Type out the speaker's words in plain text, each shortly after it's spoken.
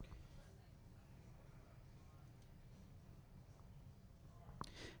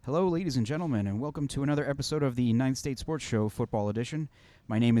Hello, ladies and gentlemen, and welcome to another episode of the Ninth State Sports Show Football Edition.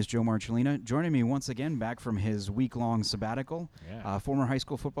 My name is Joe Marcellina. Joining me once again back from his week-long sabbatical, former high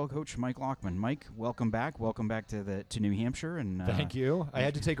school football coach Mike Lockman. Mike, welcome back. Welcome back to New Hampshire. And thank you. I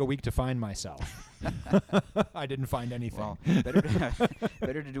had to take a week to find myself. I didn't find anything. Well,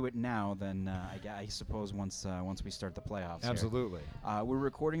 better to do it now than I suppose once we start the playoffs. Absolutely. We're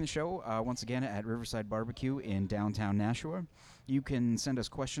recording the show once again at Riverside Barbecue in downtown Nashua. You can send us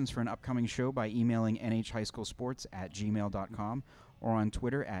questions for an upcoming show by emailing nhhighschoolsports@gmail.com or on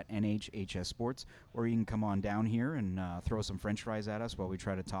Twitter at NHHSSports, or you can come on down here and throw some French fries at us while we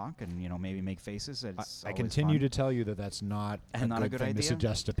try to talk and maybe make faces. I continue to tell you that that's not a good thing idea to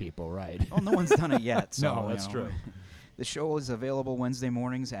suggest to people, right? Well, no one's done it yet. So, no, that's true. The show is available Wednesday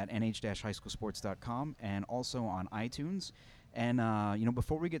mornings at nh-highschoolsports.com and also on iTunes. And,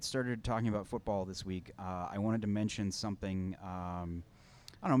 before we get started talking about football this week, I wanted to mention something, I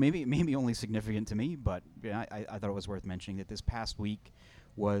don't know, maybe only significant to me, but I thought it was worth mentioning that this past week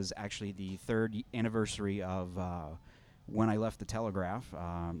was actually the third anniversary of when I left the Telegraph,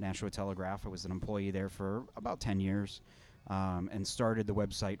 Nashua Telegraph. I was an employee there for about 10 years and started the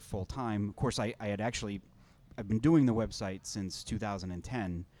website full-time. Of course, I've been doing the website since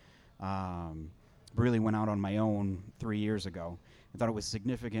 2010. Really went out on my own 3 years ago. I thought it was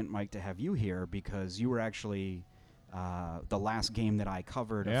significant, Mike, to have you here because you were actually the last game that I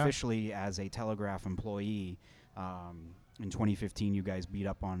covered officially as a Telegraph employee. In 2015, you guys beat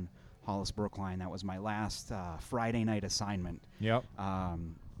up on Hollis Brookline. That was my last Friday night assignment. Yep.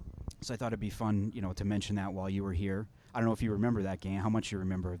 So I thought it'd be fun, to mention that while you were here. I don't know if you remember that game. How much you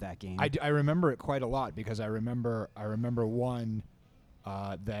remember of that game? I remember it quite a lot because I remember one.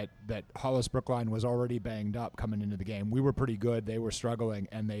 That Hollis Brookline was already banged up coming into the game. We were pretty good. They were struggling,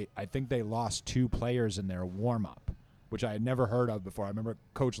 and I think they lost 2 players in their warm-up, which I had never heard of before. I remember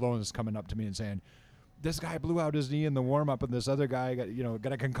Coach Lowndes coming up to me and saying, "This guy blew out his knee in the warm-up, and this other guy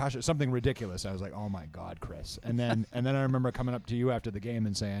got a concussion," something ridiculous. I was like, "Oh my God, Chris!" And then I remember coming up to you after the game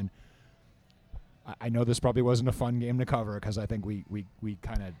and saying, "I know this probably wasn't a fun game to cover because I think we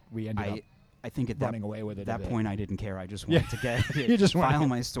ended up." I think at running away with it. That point, I didn't care. I just wanted to get it, you just file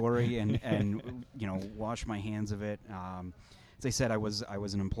my story and wash my hands of it. As I said, I was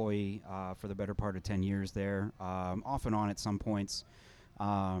an employee for the better part of 10 years there, off and on at some points.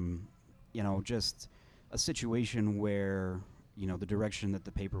 Just a situation where the direction that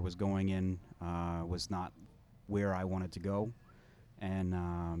the paper was going in was not where I wanted to go, and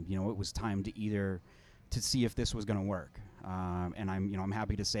it was time to see if this was going to work. And I'm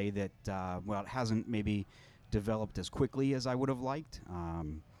happy to say that it hasn't maybe developed as quickly as I would have liked,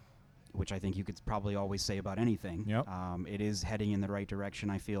 which I think you could probably always say about anything. Yep. It is heading in the right direction,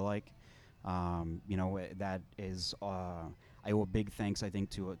 I feel like. That is I owe a big thanks, I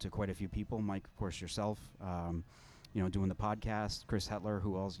think, to quite a few people. Mike, of course, yourself, doing the podcast. Chris Hetler,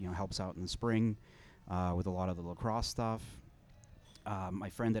 who else helps out in the spring with a lot of the lacrosse stuff.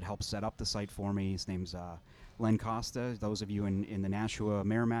 My friend that helped set up the site for me, his name's Len Costa. Those of you in the Nashua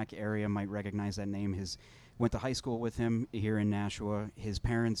Merrimack area might recognize that name. Went to high school with him here in Nashua. His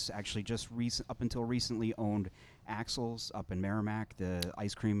parents actually up until recently owned Axel's up in Merrimack, the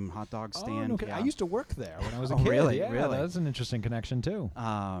ice cream hot dog stand. Oh, okay. Yeah. I used to work there when I was a kid. Really? Yeah, really? That's an interesting connection too.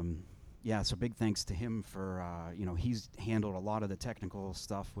 So big thanks to him for, he's handled a lot of the technical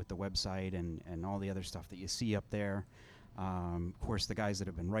stuff with the website and all the other stuff that you see up there. Of course, the guys that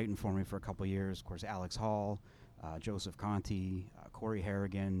have been writing for me for a couple of years, of course, Alex Hall, Joseph Conti, Corey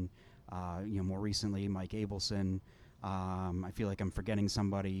Harrigan, more recently, Mike Abelson. I feel like I'm forgetting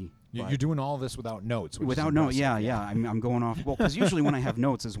somebody. You're doing all this without notes. Without notes, yeah. I'm going off. Well, because usually when I have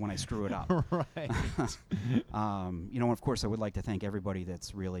notes is when I screw it up. Right. Of course, I would like to thank everybody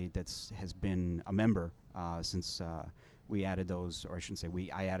that's has been a member since we added those, or I shouldn't say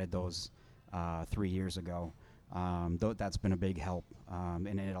I added those 3 years ago. That's been a big help,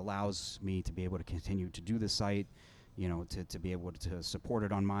 and it allows me to be able to continue to do the site, to be able to support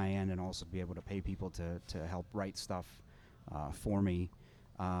it on my end and also be able to pay people to help write stuff for me,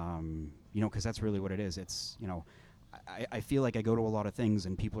 because that's really what it is. It's, I feel like I go to a lot of things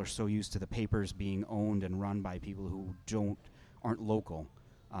and people are so used to the papers being owned and run by people who aren't local.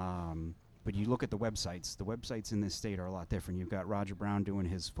 But you look at the websites in this state are a lot different. You've got Roger Brown doing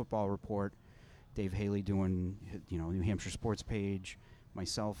his football report, Dave Haley doing, New Hampshire Sports Page,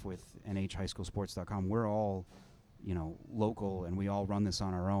 myself with nhhighschoolsports.com. We're all, local, and we all run this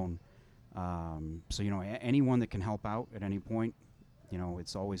on our own. So, anyone that can help out at any point,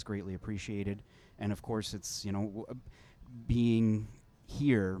 it's always greatly appreciated. And, of course, it's, being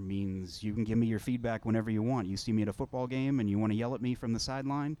here means you can give me your feedback whenever you want. You see me at a football game and you want to yell at me from the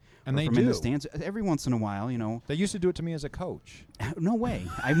sideline And or they from in the do. stands. Every once in a while, They used to do it to me as a coach. No way.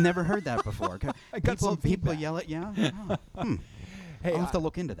 I've never heard that before. I got some people feedback. yell at yeah. Oh, Hey, I'll have to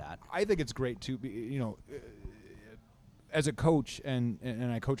look into that. I think it's great too. As a coach,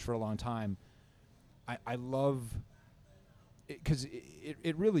 and I coached for a long time, I love because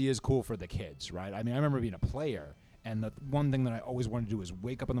it really is cool for the kids, right? I mean, I remember being a player, and the one thing that I always wanted to do is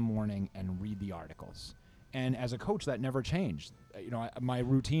wake up in the morning and read the articles. And as a coach, that never changed. My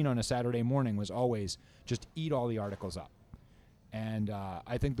routine on a Saturday morning was always just eat all the articles up. And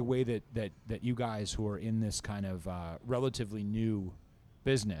I think the way that you guys who are in this kind of relatively new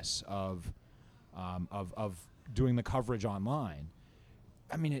business of doing the coverage online,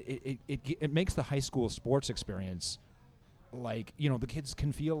 I mean, it makes the high school sports experience like, the kids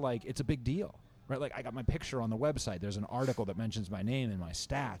can feel like it's a big deal, right? Like, I got my picture on the website. There's an article that mentions my name and my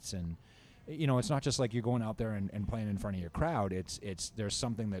stats, and it's not just like you're going out there and playing in front of your crowd. There's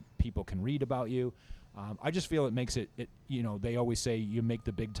something that people can read about you. I just feel it makes it. They always say you make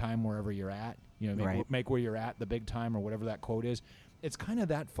the big time wherever you're at. Make where you're at the big time, or whatever that quote is. It's kind of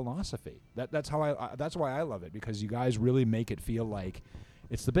that philosophy. That's why I love it, because you guys really make it feel like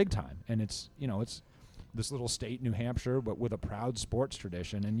it's the big time, and it's this little state, New Hampshire, but with a proud sports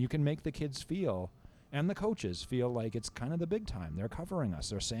tradition, and you can make the kids feel, and the coaches feel like it's kind of the big time. They're covering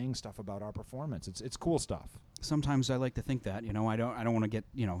us. They're saying stuff about our performance. It's cool stuff. Sometimes I like to think that, I don't want to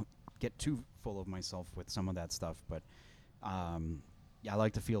get too full of myself with some of that stuff, but I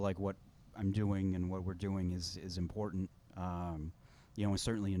like to feel like what I'm doing and what we're doing is important. I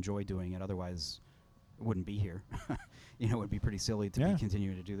certainly enjoy doing it. Otherwise, I wouldn't be here. It would be pretty silly to be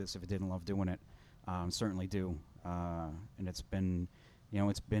continuing to do this if I didn't love doing it. Certainly do. And it's been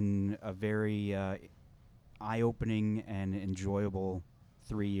a very eye-opening and enjoyable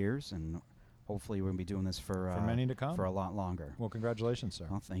 3 years, and hopefully we're going to be doing this for many to come, for a lot longer. Well, congratulations, sir.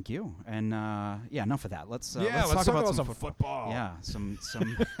 Well, thank you. And enough of that. Let's talk about some football. Yeah, some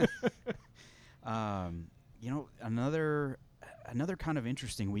another kind of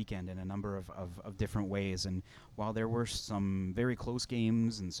interesting weekend in a number of different ways. And while there were some very close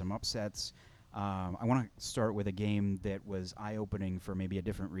games and some upsets, I want to start with a game that was eye-opening for maybe a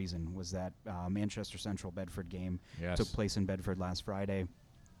different reason. Was that Manchester Central Bedford game? Yes. Took place in Bedford last Friday.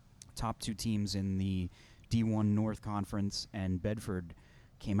 Top two teams in the D1 North Conference, and Bedford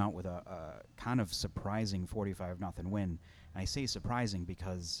came out with a kind of surprising 45-0 win. And I say surprising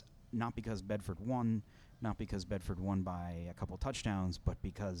because not because Bedford won, not because Bedford won by a couple touchdowns, but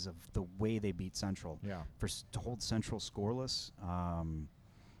because of the way they beat Central. Yeah. To hold Central scoreless,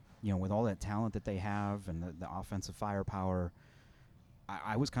 with all that talent that they have and the offensive firepower,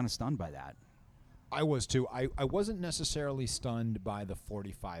 I was kind of stunned by that. I was too. I wasn't necessarily stunned by the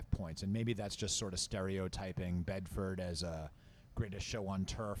 45 points, and maybe that's just sort of stereotyping Bedford as a greatest show on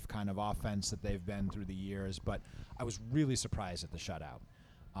turf kind of offense that they've been through the years, but I was really surprised at the shutout.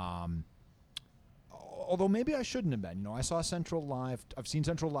 Although maybe I shouldn't have been. I saw Central live. I've seen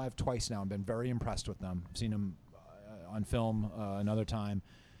Central live twice now and been very impressed with them. I've seen them on film another time.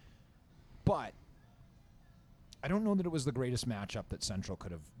 But I don't know that it was the greatest matchup that Central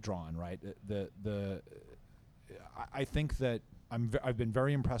could have drawn, right? I think that I've been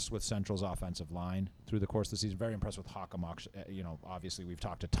very impressed with Central's offensive line through the course of the season. Very impressed with Hockamock. Obviously we've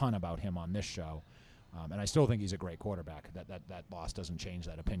talked a ton about him on this show, and I still think he's a great quarterback. That loss doesn't change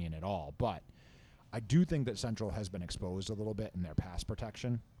that opinion at all. But I do think that Central has been exposed a little bit in their pass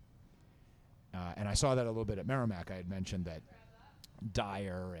protection, and I saw that a little bit at Merrimack. I had mentioned that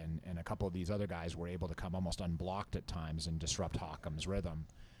Dyer and a couple of these other guys were able to come almost unblocked at times and disrupt Hockam's rhythm.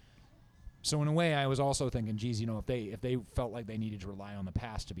 So in a way, I was also thinking, geez, if they felt like they needed to rely on the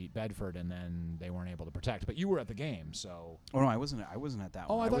pass to beat Bedford, and then they weren't able to protect. But you were at the game, so. Oh no, I wasn't at that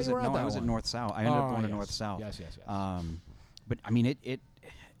one. Oh, I thought you were at that one. I was at North South. I ended up going to North South. Yes. But I mean, it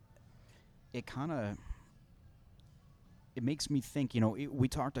kind of makes me think. We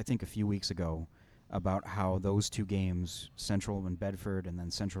talked, I think, a few weeks ago about how those two games, Central and Bedford, and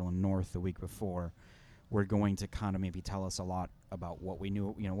then Central and North the week before, were going to kind of maybe tell us a lot about what we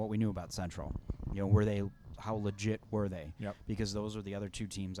knew. What we knew about Central. How legit were they? Yep. Because those are the other two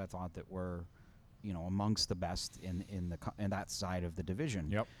teams I thought that were, amongst the best in that side of the division.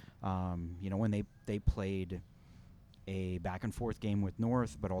 Yep. When they played a back and forth game with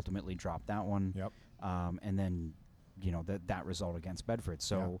North, but ultimately dropped that one. Yep. And then, that result against Bedford.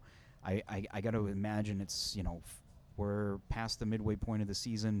 So. Yeah. I got to imagine it's, we're past the midway point of the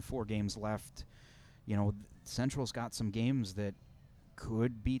season, 4 games left. Central's got some games that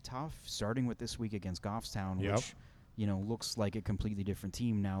could be tough, starting with this week against Goffstown, Yep. which, looks like a completely different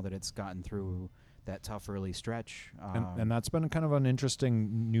team now that it's gotten through that tough early stretch. And that's been kind of an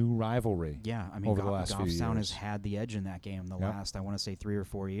interesting new rivalry. Yeah, I mean, over the last few Goffstown has years. had the edge in that game the Yep. last, I want to say, 3 or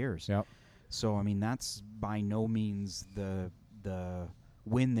 4 years. Yep. So, I mean, that's by no means the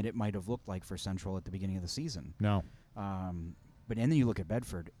win that it might have looked like for Central at the beginning of the season. No. But and then you look at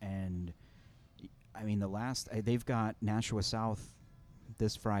Bedford, and I mean, they've got Nashua South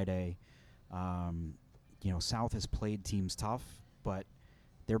this Friday. South has played teams tough, but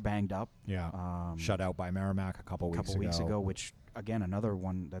they're banged up. Yeah. Shut out by Merrimack a couple weeks ago, which, again, another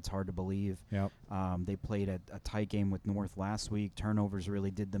one that's hard to believe. Yep. They played a tight game with North last week. Turnovers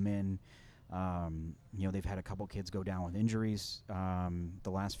really did them in. They've had a couple kids go down with injuries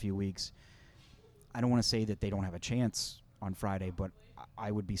the last few weeks. I don't want to say that they don't have a chance on Friday, but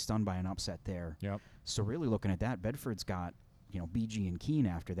I would be stunned by an upset there. Yep. So really looking at that, Bedford's got, BG and Keene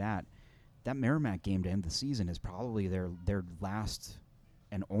after that. That Merrimack game to end the season is probably their last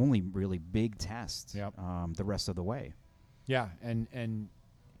and only really big test. Yep. The rest of the way. Yeah, and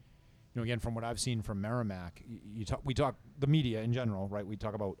again, from what I've seen from Merrimack, we talk the media in general, right? We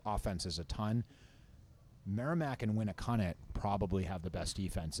talk about offenses a ton. Merrimack and Winnacunnet probably have the best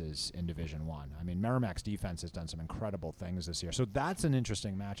defenses in Division I. I mean, Merrimack's defense has done some incredible things this year. So that's an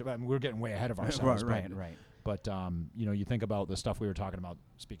interesting matchup. I mean, we're getting way ahead of ourselves. Right. But, you think about the stuff we were talking about,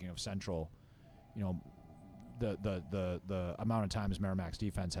 speaking of Central, the amount of times Merrimack's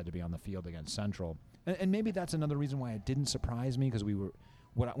defense had to be on the field against Central. And maybe that's another reason why it didn't surprise me, because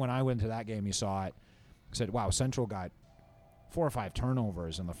when I went to that game, you saw it, said, wow, Central got 4 or 5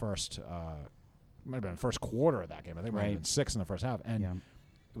 turnovers in the first might have been the first quarter of that game. I think it might have been 6 in the first half. And it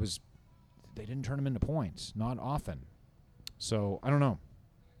was, they didn't turn them into points, not often. So I don't know.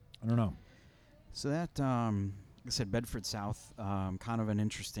 So that, like I said, Bedford South, kind of an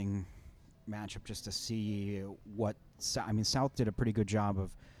interesting matchup just to see what. South did a pretty good job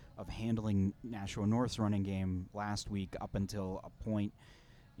of handling Nashua North's running game last week up until a point.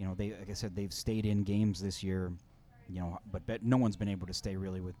 They, like I said, they've stayed in games this year. But no one's been able to stay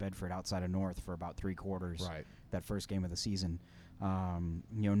really with Bedford outside of North for about 3 quarters. Right. That first game of the season.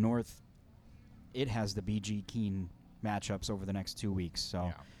 North, it has the BG Keene matchups over the next 2 weeks,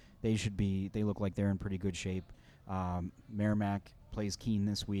 so they look like they're in pretty good shape. Merrimack plays Keene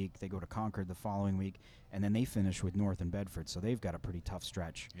this week. They go to Concord the following week, and then they finish with North and Bedford, so they've got a pretty tough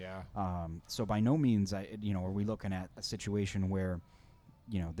stretch. Yeah. So by no means, are we looking at a situation where,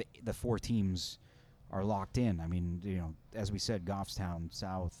 the 4 teams are locked in. I mean, as we said, Goffstown,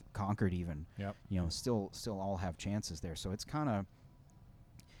 South, Concord even, still all have chances there. So it's kind of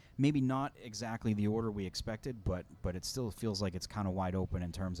maybe not exactly the order we expected, but it still feels like it's kind of wide open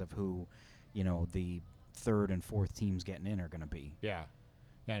in terms of who, the 3rd and 4th teams getting in are going to be. Yeah.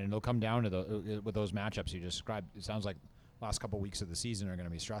 And it'll come down to with those matchups you described. It sounds like last couple weeks of the season are going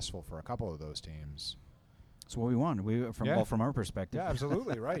to be stressful for a couple of those teams. That's what we want. From our perspective. Yeah,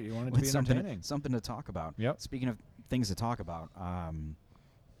 absolutely right. You want it to be entertaining. Something to talk about. Yep. Speaking of things to talk about,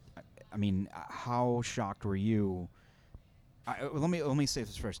 how shocked were you? Let me say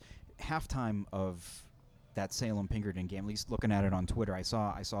this first. Halftime of that Salem-Pinkerton game, at least looking at it on Twitter, I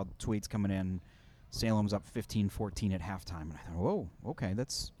saw tweets coming in. Salem's up 15-14 at halftime, and I thought, whoa, okay,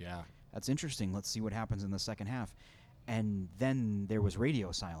 that's interesting. Let's see what happens in the second half. And then there was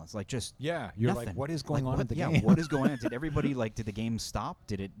radio silence, you're nothing. like, what is going on at the game? Yeah, what is going on? Did everybody did the game stop?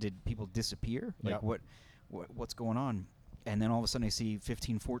 Did people disappear? What's going on? And then all of a sudden I see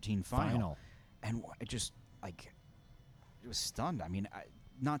 15-14 final. And it just it was stunned. I mean,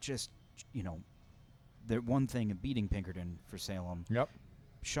 not just the one thing of beating Pinkerton for Salem. Yep.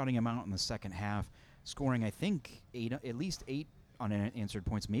 Shutting him out in the second half, scoring I think at least 8 unanswered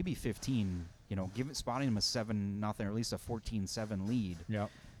points, maybe 15. Spotting him a 7-0 or at least a 14-7 lead.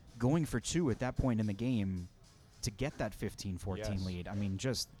 Yep. Going for 2 at that point in the game to get that 15-14 lead. I mean,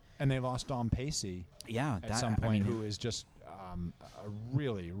 just. And they lost Dom Pacey. Yeah. At some point, who is just a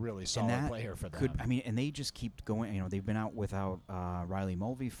really, really solid player for them. And they just keep going. They've been out without Riley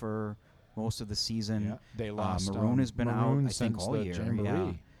Mulvey for most of the season. Yeah. They lost. Maroon has been out, I think, since all the year. Jamboree.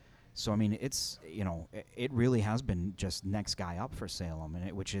 Yeah. So it's it really has been just next guy up for Salem,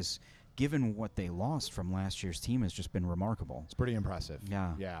 and which is, given what they lost from last year's team, has just been remarkable. It's pretty impressive.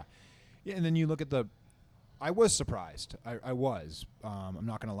 Yeah. And then you look at I was surprised. I was. I'm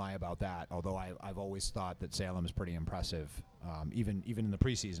not going to lie about that. Although I've always thought that Salem is pretty impressive. Even in the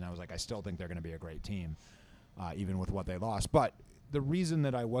preseason, I was like, I still think they're going to be a great team, even with what they lost. But the reason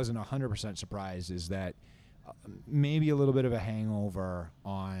that I wasn't 100% surprised is that maybe a little bit of a hangover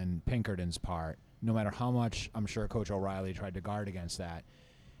on Pinkerton's part. No matter how much I'm sure Coach O'Reilly tried to guard against that,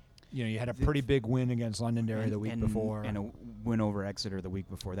 you had a pretty big win against Londonderry the week before, and a win over Exeter the week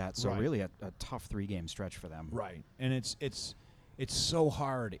before that. So Right. really a tough 3-game stretch for them. right? And it's so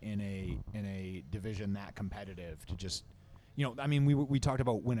hard in a division that competitive to just, I mean, we talked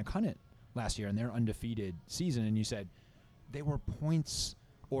about Winnacunnet last year and their undefeated season, and you said they were points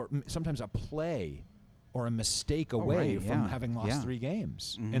or sometimes a play or a mistake away right, from yeah, having lost yeah. 3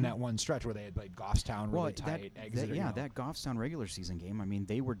 games Mhm. in that one stretch where they had played Goffstown really tight. Exeter, that Goffstown regular season game. I mean,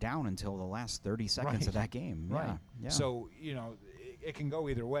 they were down until the last 30 seconds Right. of that game. Right. Yeah, yeah. So it can go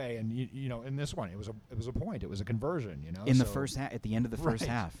either way, and in this one it was a point, it was a conversion. in the So- first half, at the end of the first Right.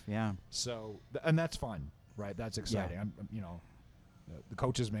 half. Yeah. So and that's fun, right? That's exciting. The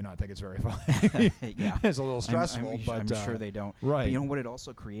coaches may not think it's very fun. Yeah. It's a little stressful, I'm but sure they don't. right. But what it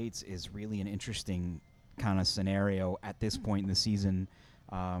also creates is really an interesting kind of scenario at this point in the season,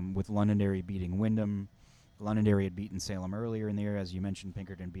 with Londonderry beating Wyndham. Londonderry had beaten Salem earlier in the year, as you mentioned.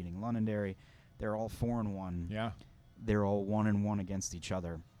 Pinkerton beating Londonderry. They're all 4-1. Yeah. They're all 1-1 against each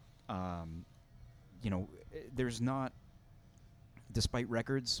other. There's not, despite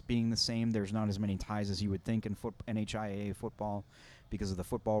records being the same, there's not as many ties as you would think in NHIAA football because of the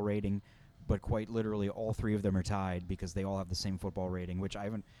football rating. But quite literally, all 3 of them are tied because they all have the same football rating. Which I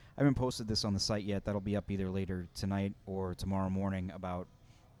haven't posted this on the site yet. That'll be up either later tonight or tomorrow morning about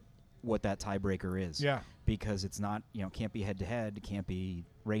what that tiebreaker is. Yeah. Because it's not, can't be head to head, can't be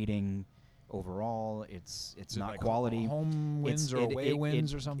rating overall. It's Is it not like quality. home wins It's- or away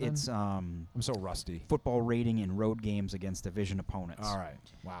wins or something. It's I'm so rusty. football rating in road games against division opponents. All right.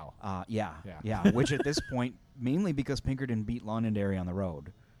 Wow. Yeah. Yeah. Which at this point, mainly because Pinkerton beat Londonderry on the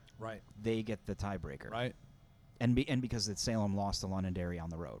road, Right. they get the tiebreaker. Right. And because Salem lost to Londonderry on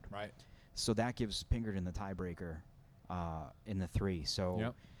the road. Right. So that gives Pinkerton the tiebreaker in the 3. So,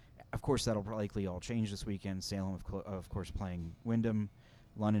 Yep. of course, that'll likely all change this weekend. Salem, of course, playing Wyndham.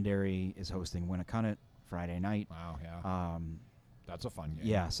 Londonderry is hosting Winnacunnet Friday night. Wow. Yeah. Um, That's a fun game.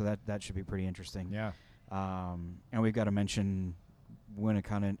 yeah, so that should be pretty interesting. Yeah. And we've got to mention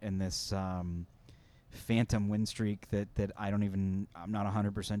Winnacunnet and this phantom win streak that I'm not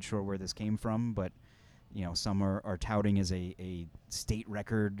 100% sure where this came from, but some are touting as a state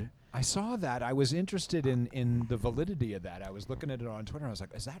record. I saw that. I was interested in the validity of that. I was looking at it on Twitter. I was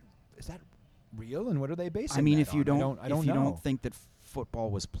like, is that real? And what are they basing? I mean, that if you on? don't, I don't if you know. don't think that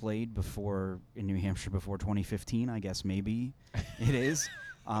football was played in New Hampshire before 2015, I guess maybe it is.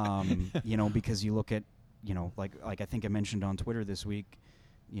 Because you look at, like I think I mentioned on Twitter this week,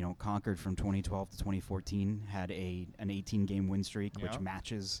 Concord from 2012 to 2014 had an 18-game win streak, Yeah. which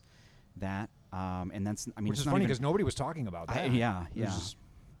matches that. And that's, I mean, Which it's is not funny even- because nobody was talking about that. yeah, It was yeah. just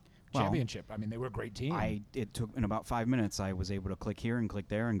Well, championship. I mean, they were a great team. It took in about 5 minutes. I was able to click here and click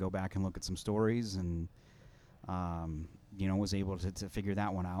there and go back and look at some stories and, was able to figure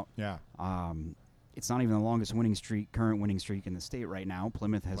that one out. Yeah. It's not even the longest current winning streak in the state right now.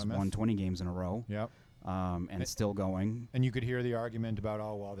 Plymouth has won 20 games in a row, Yep. and it's still going. And you could hear the argument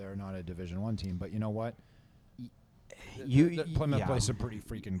about, they're not a Division I team, but you know what? Plymouth yeah. plays some pretty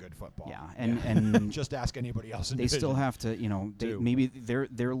freaking good football. Yeah, and just ask anybody else in they Division. still have to, Too. maybe their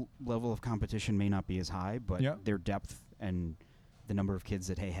level of competition may not be as high, but Yeah. their depth and the number of kids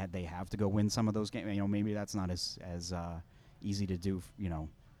that they have to go win some of those games, maybe that's not as easy to do,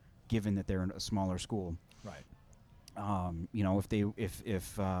 given that they're in a smaller school. Right.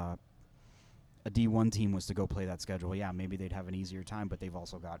 If a D1 team was to go play that schedule, yeah, maybe they'd have an easier time, but they've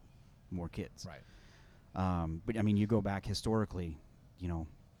also got more kids. Right. But I mean, you go back historically,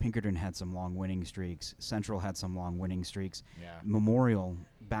 Pinkerton had some long winning streaks. Central had some long winning streaks. Yeah. Memorial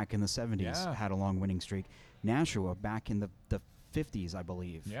back in the 70s Yeah. had a long winning streak. Nashua back in the 50s, I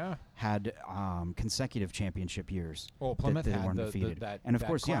believe, Yeah. had consecutive championship years. Well, Plymouth that they had weren't the defeated. that and of that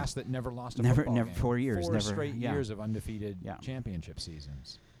course, class that never lost a Never- football never- game. 4 years, 4 never- straight yeah. years of undefeated Yeah. championship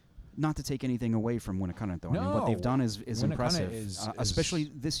seasons. Not to take anything away from Winnacunnet, though. I mean, what No. they've done is Winnacunnet impressive, is- especially is-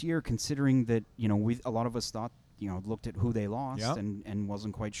 this year, considering that a lot of us thought looked at who they lost Yep. and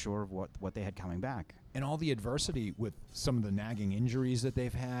wasn't quite sure of what they had coming back. And all the adversity with some of the nagging injuries that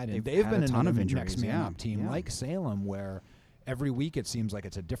they've had, and They've had been a ton another of injuries, next man yeah, up team yeah. like Salem, where every week it seems like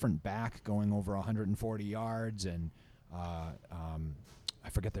it's a different back going over 140 yards, and I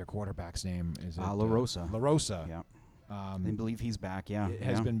forget their quarterback's name. Is it La Rosa. La Rosa. Yeah, I believe he's back. Yeah,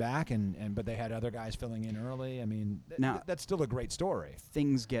 Has yeah. been back, but they had other guys filling in early. I mean, Now- that's still a great story.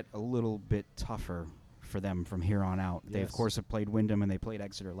 Things get a little bit tougher for them from here on out. They of Yes. course have played Wyndham and they played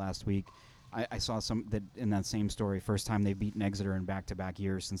Exeter last week. I saw some that in that same story. First time they've beaten Exeter in back-to-back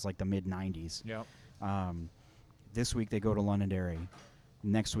years since like the mid '90s. Yep. This week they go to Londonderry.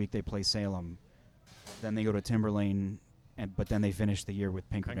 Next week they play Salem. Then they go to Timberlane but then they finished the year with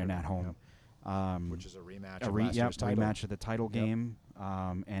Pinkerton at home. Which is a rematch of last year's title. Rematch of the title game,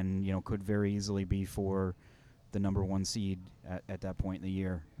 and could very easily be for the number 1 seed at that point in the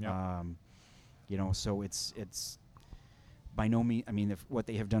year. Yep. So it's by no means. I mean, if what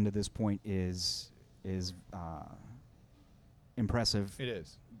they have done to this point is impressive. It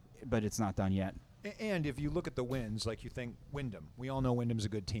is, but it's not done yet. And if you look at the wins, like you think Wyndham, we all know Wyndham's a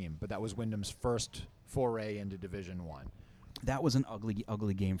good team, but that was Wyndham's first foray into Division I. That was an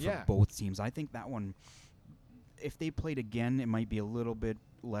ugly game for both teams. I think that one, if they played again, it might be a little bit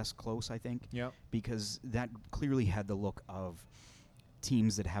less close, I think. Yep. Because that clearly had the look of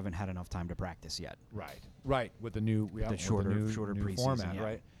teams that haven't had enough time to practice yet. Right. With the new, shorter new preseason format,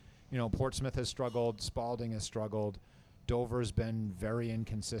 right? Portsmouth has struggled. Spalding has struggled. Dover's been very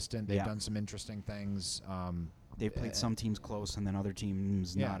inconsistent. They've done some interesting things. They've played some teams close and then other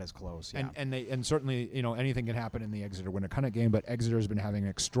teams not as close. Yeah. And certainly, anything can happen in the Exeter Winter kind of game, but Exeter's been having an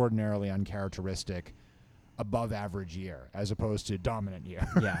extraordinarily uncharacteristic above average year as opposed to dominant year.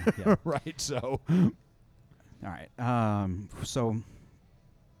 Yeah. Right. So all right. So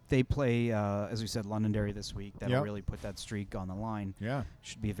they play, as we said, Londonderry this week. That'll really put that streak on the line. Yeah.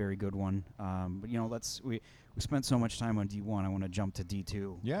 Should be a very good one. But we spent so much time on D1. I want to jump to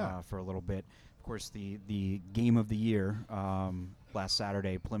D2 for a little bit. Of course, the game of the year last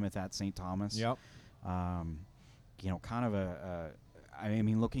Saturday, Plymouth at St. Thomas. Yep. Kind of I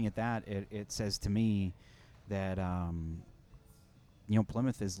mean, looking at that, it says to me that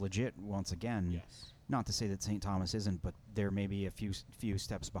Plymouth is legit once again. Yes. Not to say that St. Thomas isn't, but they're maybe a few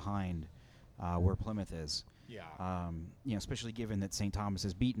steps behind where Plymouth is. Yeah. Especially given that St. Thomas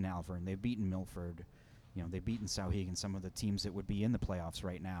has beaten Alvern, they've beaten Milford, they've beaten Souhegan, some of the teams that would be in the playoffs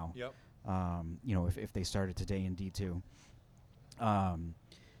right now. Yep. If they started today in D2.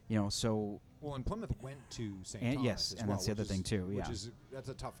 So. Well, and Plymouth went to St. Thomas. Yes, and that's the other thing too. Yeah. That's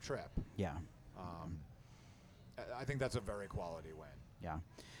a tough trip. Yeah. I think that's a very quality win. Yeah.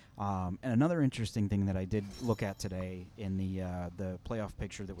 And another interesting thing that I did look at today in the playoff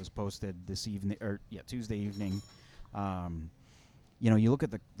picture that was posted this evening, Tuesday evening. You look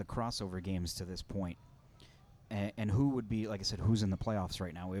at the crossover games to this point, and who would be, like I said, who's in the playoffs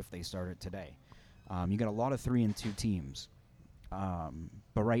right now if they started today. You got a lot of 3-2 teams,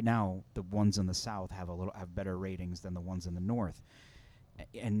 but right now the ones in the South have better ratings than the ones in the North,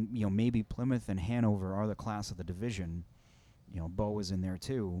 and maybe Plymouth and Hanover are the class of the division. Bow is in there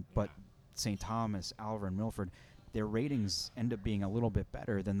too, but St. Thomas, Alvern, Milford, their ratings end up being a little bit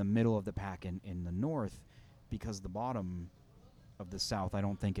better than the middle of the pack in the North, because the bottom of the South I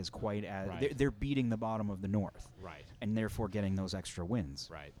don't think is quite as they're beating the bottom of the North, right, and therefore getting those extra wins.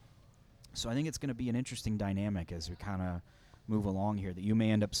 Right. So I think it's going to be an interesting dynamic as we kind of move along here, that you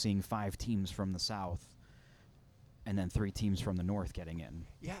may end up seeing 5 teams from the South and then 3 teams from the North getting in.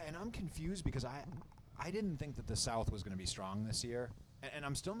 Yeah, and I'm confused because I didn't think that the South was going to be strong this year, and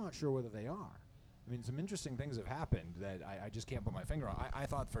I'm still not sure whether they are. I mean, some interesting things have happened that I just can't put my finger on. I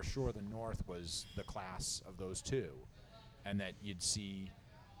thought for sure the North was the class of those two, and that you'd see,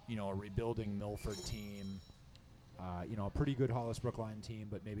 a rebuilding Milford team, a pretty good Hollis Brookline team,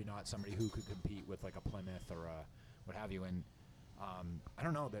 but maybe not somebody who could compete with like a Plymouth or a what have you. And I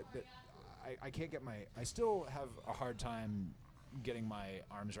don't know that I can't get I still have a hard time getting my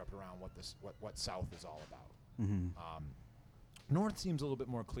arms wrapped around what South is all about. Mm-hmm. North seems a little bit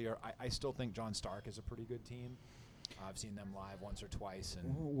more clear. I still think John Stark is a pretty good team. I've seen them live once or twice,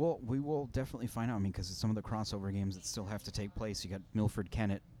 and we will definitely find out. I mean, because some of the crossover games that still have to take place. You got Milford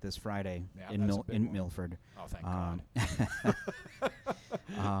Kennet this Friday in Milford. Oh, thank God.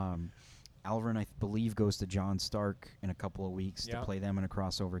 Alvern, I believe, goes to John Stark in a couple of weeks to play them in a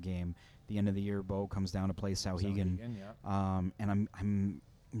crossover game. The end of the year, Bow comes down to play Souhegan. And I'm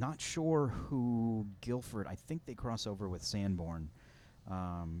not sure who Guilford. I think they cross over with Sanborn.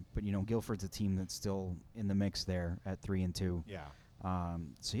 But Guilford's a team that's still in the mix there at 3-2. Yeah.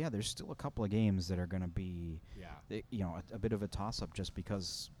 So there's still a couple of games that are going to be, a bit of a toss-up, just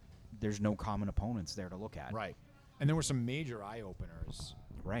because there's no common opponents there to look at. Right. And there were some major eye openers.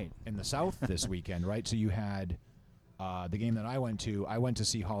 Right. In the South this weekend, right? So you had the game that I went to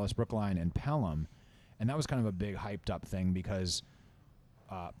see Hollis Brookline and Pelham, and that was kind of a big hyped up thing because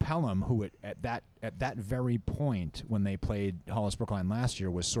Pelham, who at that very point when they played Hollis Brookline last year,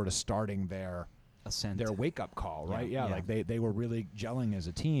 was sort of starting their ascent, their wake up call, right? Yeah. Like they were really gelling as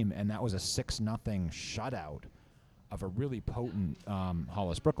a team, and that was a 6-0 shutout of a really potent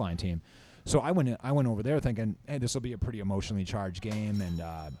Hollis Brookline team. So I went over there thinking, hey, this will be a pretty emotionally charged game, and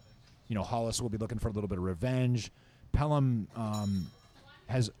Hollis will be looking for a little bit of revenge. Pelham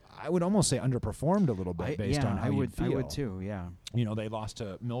has, I would almost say, underperformed a little bit based on how you feel. I would too. Yeah, They lost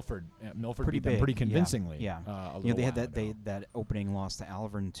to Milford. Milford pretty beat them big, pretty convincingly. Yeah, they had that opening loss to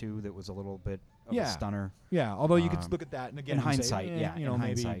Alvern too. That was a little bit of a stunner. Yeah, although you could look at that and again in hindsight, say, in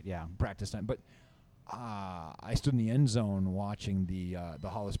maybe hindsight, practice time. But I stood in the end zone watching the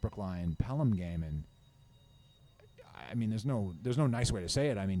Hollis Brookline Pelham game, and I mean, there's no nice way to say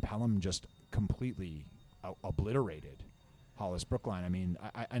it. I mean, Pelham just completely obliterated Hollis Brookline. I mean,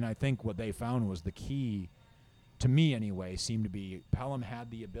 I think what they found was the key, to me anyway, seemed to be Pelham had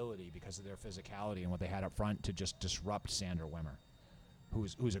the ability, because of their physicality and what they had up front, to just disrupt Sander Wimmer,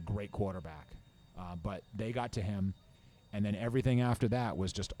 who's a great quarterback. But they got to him, and then everything after that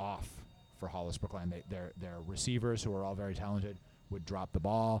was just off for Hollis Brookline. Their receivers, who are all very talented, would drop the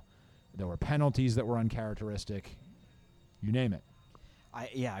ball. There were penalties that were uncharacteristic. You name it.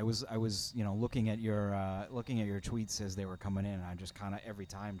 I was looking at your tweets as they were coming in, and I just kind of every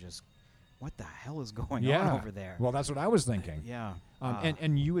time just, what the hell is going on over there? Well, that's what I was thinking. Yeah.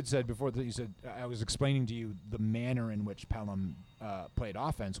 And you had said before that, you said, I was explaining to you the manner in which Pelham played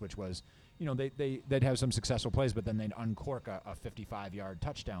offense, which was, they'd have some successful plays, but then they'd uncork a 55-yard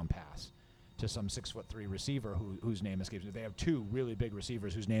touchdown pass to some 6'3" receiver whose name escapes me. They have two really big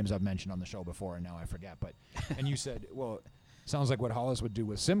receivers whose names I've mentioned on the show before, and now I forget. But and you said, well, sounds like what Hollis would do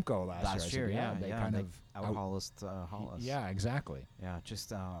with Simcoe last year. They kind of out-Hollis Hollis. Yeah, exactly. Yeah, just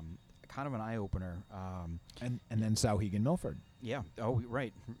kind of an eye-opener. And then Souhegan Milford. Yeah. Oh,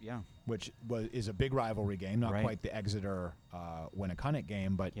 right. Yeah. Which is a big rivalry game, not quite the Exeter Winnacunnet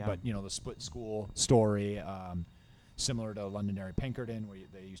game, but the split school story, similar to Londonderry Pinkerton, where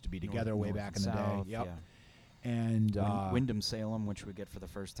they used to be together way back in the day. Yep. Yeah. And Wyndham Salem, which we get for the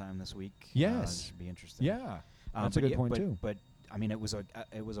first time this week. Yes. Should be interesting. Yeah. That's a good point too. But I mean, it was a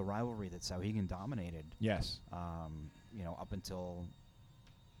rivalry that Souhegan dominated. Yes. Up until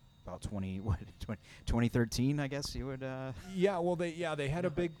about 2013, I guess you would. Yeah. Well, they had a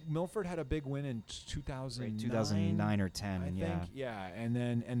big. Milford had a big win in 2009 or 10. I think. Yeah. And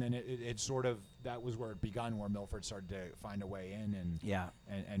then it sort of, that was where it begun, where Milford started to find a way in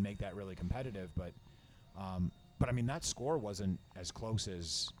and make that really competitive. But I mean, that score wasn't as close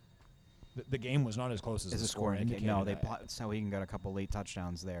as. The game was not as close as the score indicated. No, Souhegan got a couple late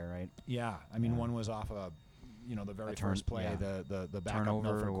touchdowns there, right? Yeah, I mean, one was off the very first play. Yeah. The backup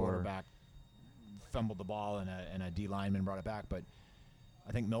Milford quarterback fumbled the ball, and a D lineman brought it back. But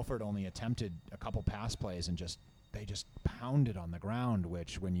I think Milford only attempted a couple pass plays, and they just pounded on the ground.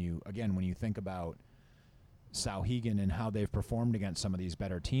 Which, when you think about Souhegan and how they've performed against some of these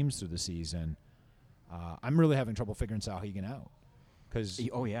better teams through the season, I'm really having trouble figuring Souhegan out. Because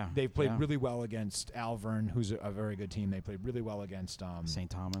they've played really well against Alvern, who's a very good team. They played really well against St.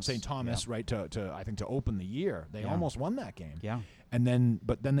 Thomas, right? To I think to open the year, they almost won that game. Yeah,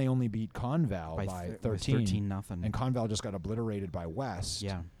 but then they only beat Conval by 13 nothing, and Conval just got obliterated by West.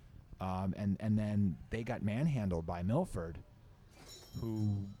 Yeah, and then they got manhandled by Milford,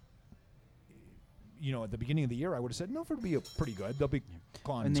 who. At the beginning of the year, I would have said Milford would be pretty good. They'll be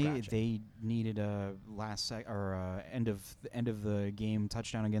clawing and scratching. They needed a end of the game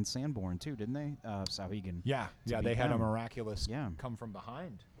touchdown against Sanborn too, didn't they? Souhegan. Yeah. They had a miraculous come from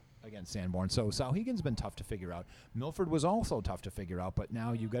behind against Sanborn. So Souhegan's been tough to figure out. Milford was also tough to figure out, but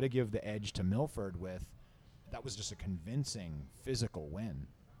now you've got to give the edge to Milford with that was just a convincing physical win.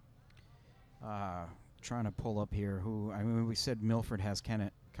 Trying to pull up here. We said Milford has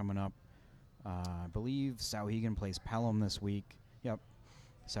Kennett coming up. I believe Souhegan plays Pelham this week. Yep.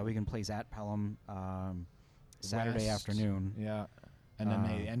 Souhegan plays at Pelham Saturday afternoon. Yeah. And then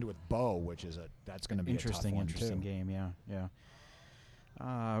they end with Bow, which is that's going to be interesting too. Game. Yeah.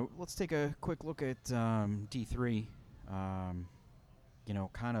 Let's take a quick look at D3.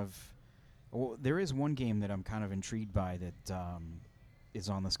 There is one game that I'm kind of intrigued by that is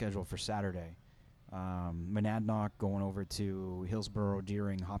on the schedule for Saturday. Monadnock going over to Hillsborough,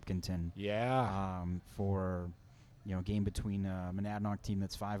 Deering, Hopkinton. Yeah. For game between a Monadnock team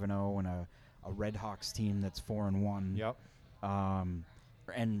that's 5-0 and a Red Hawks team that's 4-1. Yep.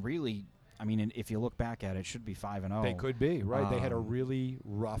 And really, I mean, if you look back at it, should be 5-0. They could be right. They had a really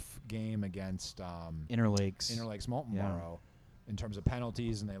rough game against Interlakes Maltonborough in terms of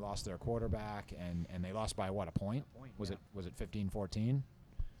penalties, and they lost their quarterback, and they lost by what, a point? Was it 15-14?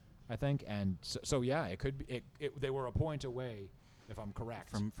 I think, and so it could be. They were a point away, if I'm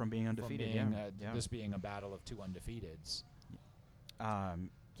correct, from being undefeated. This being a battle of two undefeateds. I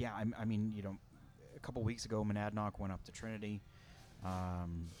mean, a couple weeks ago, Monadnock went up to Trinity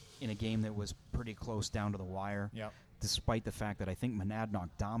in a game that was pretty close down to the wire. Yep. despite the fact that I think Monadnock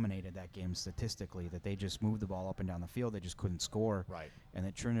dominated that game statistically, that they just moved the ball up and down the field, they just couldn't score, Right. and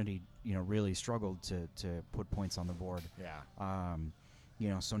that Trinity, really struggled to put points on the board. Yeah.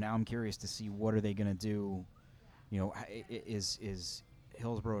 So now I'm curious to see what are they going to do. Is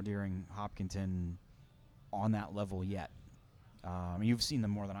Hillsborough, Deering, Hopkinton on that level yet? You've seen them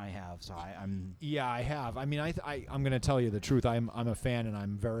more than I have, so I'm. Yeah, I have. I mean, I'm going to tell you the truth. I'm a fan, and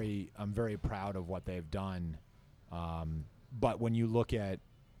I'm very proud of what they've done. But when you look at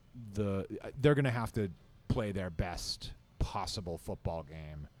they're going to have to play their best possible football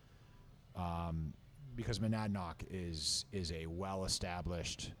game, because Monadnock is a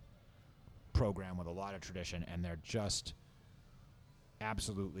well-established program with a lot of tradition, and they're just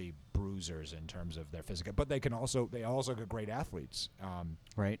absolutely bruisers in terms of their physical. But they also got great athletes.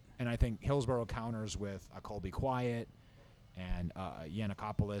 Right. And I think Hillsborough counters with a Colby Quiet and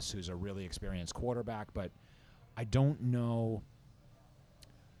Yannikopoulos, who's a really experienced quarterback. But I don't know.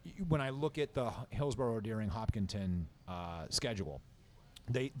 When I look at the Hillsborough, Deering, Hopkinton schedule,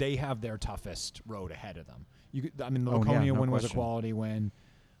 they have their toughest road ahead of them. The Laconia win was a quality win.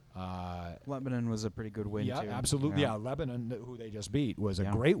 Lebanon was a pretty good win, yeah, too. Absolutely. Yeah, Lebanon, who they just beat, was a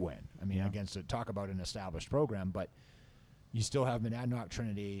great win. I mean, talk about an established program, but you still have Monadnock,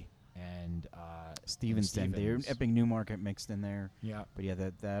 Trinity, and Stevenston. They're Epping Newmarket mixed in there. Yeah. But yeah,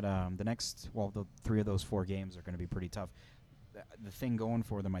 the 3 of those 4 games are going to be pretty tough. The thing going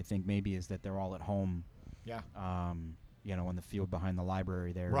for them, I think, maybe is that they're all at home. Yeah. In the field behind the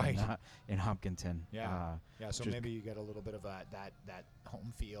library there, right, in Hopkinton. Yeah. So maybe you get a little bit of that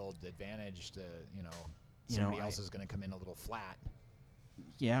home field advantage to somebody else is going to come in a little flat.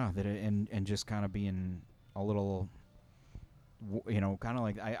 Yeah, and just kind of being a little, kind of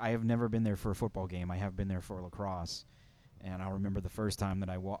like I have never been there for a football game. I have been there for lacrosse, and I remember the first time that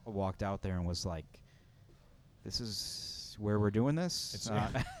I walked out there and was like, "This is where we're doing this."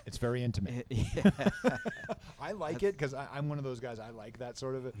 It's very intimate. I like it because I'm one of those guys. I like that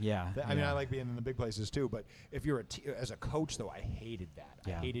sort of. I mean, I like being in the big places too. But if you're as a coach, though, I hated that.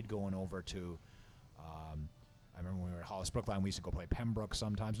 Yeah. I hated going over to. I remember when we were at Hollis Brookline, we used to go play Pembroke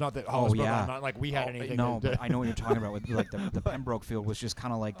sometimes. Not that Hollis Brookline, not like we had anything. No, but I know what you're talking about. With like the Pembroke field was just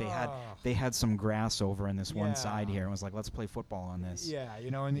kind of like they had some grass over in this one side here, and was like, let's play football on this. Yeah,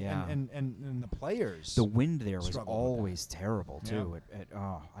 and the players. The wind there was always terrible too.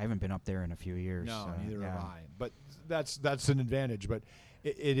 Yeah. I haven't been up there in a few years. No, so, neither have I. But that's an advantage. But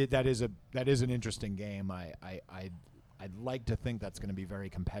that is an interesting game. I'd like to think that's going to be very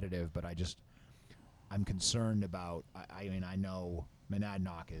competitive, but I'm concerned about. I know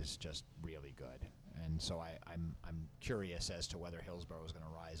Monadnock is just really good, and so I'm curious as to whether Hillsborough is going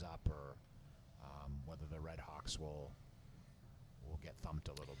to rise up or whether the Red Hawks will get thumped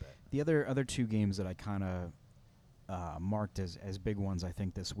a little bit. The other 2 games that I kind of marked as big ones, I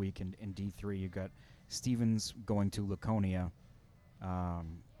think, this week in D3, you got Stevens going to Laconia. I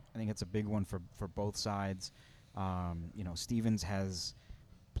think it's a big one for both sides. Stevens has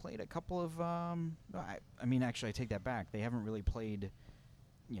played a couple of actually I take that back. They haven't really played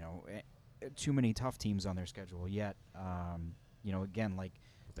too many tough teams on their schedule yet. Again, like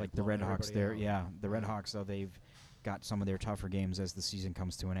the Red Hawks there. Yeah, the Red Hawks, though, they've got some of their tougher games as the season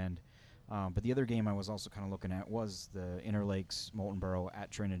comes to an end. But the other game I was also kind of looking at was the Interlakes Molten Borough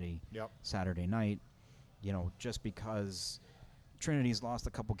at Trinity. Saturday night. Just because Trinity's lost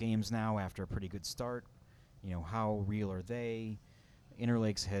a couple games now after a pretty good start. How real are they?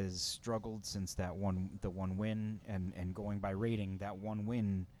 Interlakes has struggled since the one win, and going by rating, that one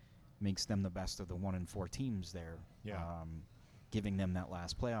win makes them the best of the 1-4 teams there, giving them that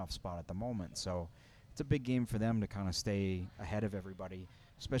last playoff spot at the moment. So it's a big game for them to kind of stay ahead of everybody,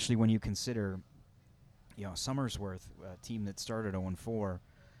 especially when you consider, Somersworth, a team that started 0-4,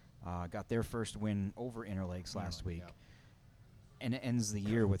 got their first win over Interlakes last week. And it ends the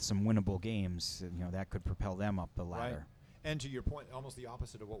year with some winnable games. That could propel them up the ladder. Right. And to your point, almost the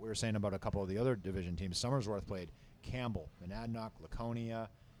opposite of what we were saying about a couple of the other division teams. Somersworth played Campbell, Monadnock, Laconia,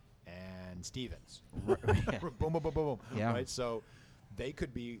 and Stevens. Boom, boom, boom, boom. Yeah. Right. So they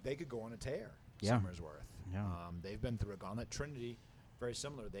could go on a tear. Yeah. Somersworth. Yeah. They've been through a gauntlet. Trinity, very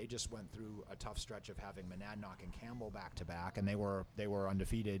similar. They just went through a tough stretch of having Monadnock and Campbell back to back, and they were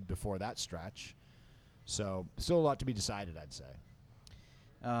undefeated before that stretch. So still a lot to be decided, I'd say.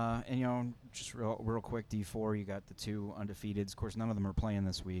 Just real quick, D4, you got the 2 undefeateds. Of course, none of them are playing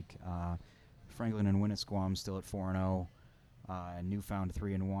this week. Franklin and Winnisquam still at 4-0, and Newfound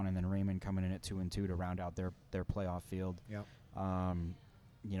 3-1, and then Raymond coming in at 2-2 to round out their playoff field. Yep.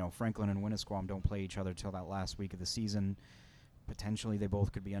 Franklin and Winnisquam don't play each other till that last week of the season. potentially they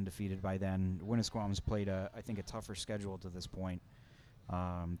both could be undefeated by then. Winnisquam's played I think a tougher schedule to this point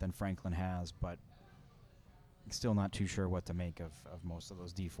than Franklin has, but still not too sure what to make of most of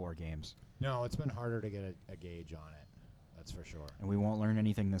those D4 games. No, it's been harder to get a gauge on it. That's for sure. And we won't learn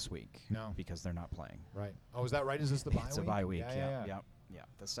anything this week. No. Because they're not playing. Right. Oh, is that right? Is this the bye week? It's a bye week. Yeah. Yeah.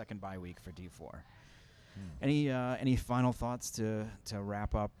 The second bye week for D4. Any final thoughts to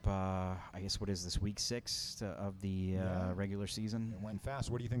wrap up? I guess what is this, week 6 of the regular season? It went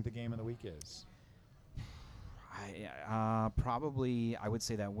fast. What do you think the game of the week is? Probably I would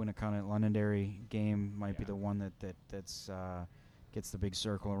say that Winnicott Londonderry game might be the one that's gets the big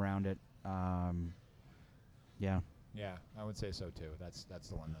circle around it. Yeah. Yeah, I would say so too. That's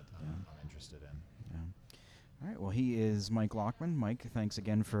the one that I'm interested in. Yeah. All right. Well, he is Mike Lockman. Mike, thanks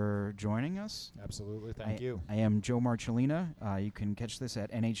again for joining us. Absolutely. Thank you. I am Joe Marcellina. You can catch this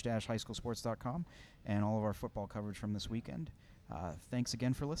at nh-highschoolsports.com and all of our football coverage from this weekend. Thanks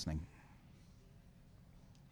again for listening.